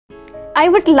I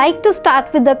would like to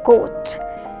start with the quote.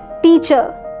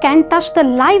 Teacher can touch the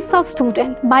lives of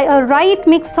students by a right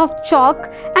mix of chalk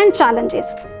and challenges.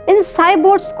 In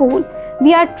Cyboard School,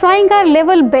 we are trying our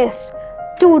level best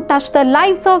to touch the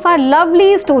lives of our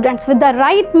lovely students with the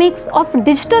right mix of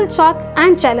digital chalk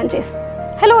and challenges.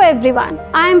 Hello everyone,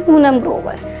 I am Poonam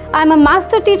Grover. I am a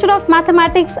master teacher of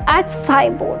mathematics at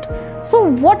Cyboard. So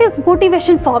what is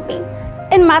motivation for me?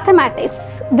 In mathematics,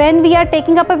 when we are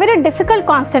taking up a very difficult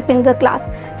concept in the class,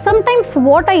 sometimes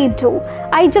what I do,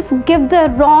 I just give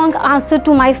the wrong answer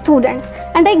to my students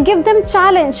and I give them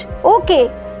challenge. Okay,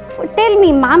 tell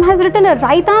me, ma'am has written a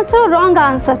right answer or wrong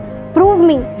answer? Prove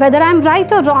me whether I am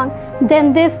right or wrong.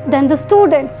 Then the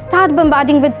students start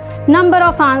bombarding with number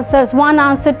of answers, 1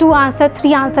 answer, 2 answer,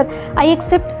 3 answer. I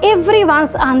accept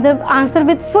everyone's answer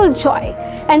with full joy.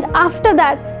 And after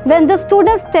that, when the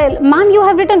students tell, ma'am, you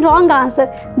have written wrong answer,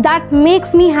 that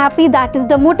makes me happy. That is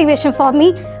the motivation for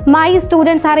me. My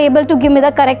students are able to give me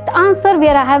the correct answer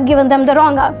where I have given them the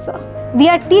wrong answer. We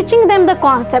are teaching them the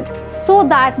concepts so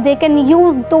that they can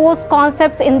use those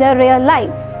concepts in their real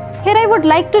lives. Here I would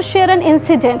like to share an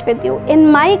incident with you.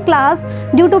 In my class,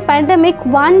 due to pandemic,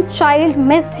 one child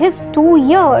missed his 2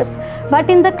 years. But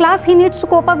in the class, he needs to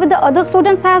cope up with the other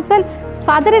students as well.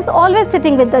 Father is always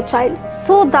sitting with the child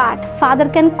so that father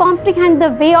can comprehend the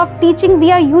way of teaching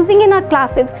we are using in our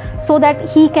classes so that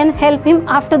he can help him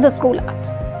after the school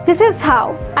hours. This is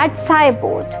how at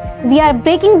Cyboard we are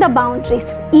breaking the boundaries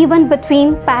even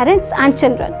between parents and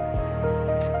children.